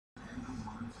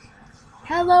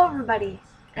Hello everybody,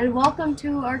 and welcome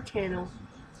to our channel.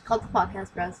 It's called the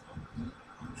Podcast Bros.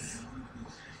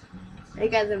 You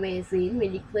guys may have seen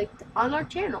when you clicked on our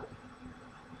channel.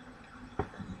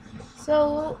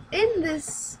 So in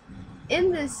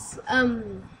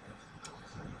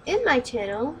my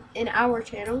channel, in our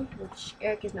channel, which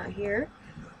Eric is not here,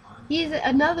 he's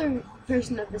another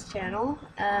person of this channel,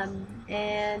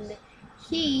 and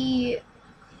he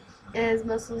is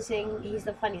mostly saying he's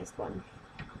the funniest one.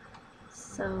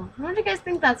 So, what do you guys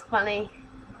think that's funny?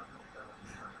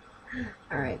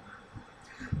 Alright.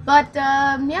 But,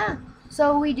 yeah.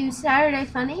 So, we do Saturday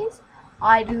Funnies.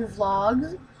 I do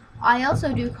vlogs. I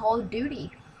also do Call of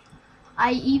Duty.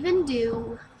 I even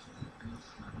do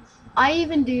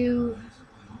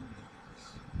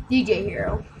DJ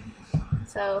Hero.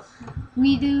 So,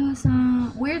 we do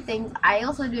some weird things. I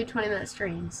also do 20-minute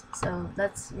streams. So,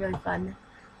 that's really fun.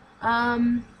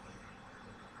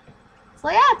 So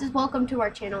yeah, just welcome to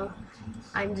our channel.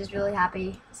 I'm just really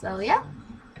happy. So yeah.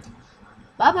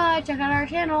 Bye bye. Check out our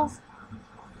channels.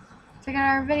 Check out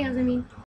our videos, I mean.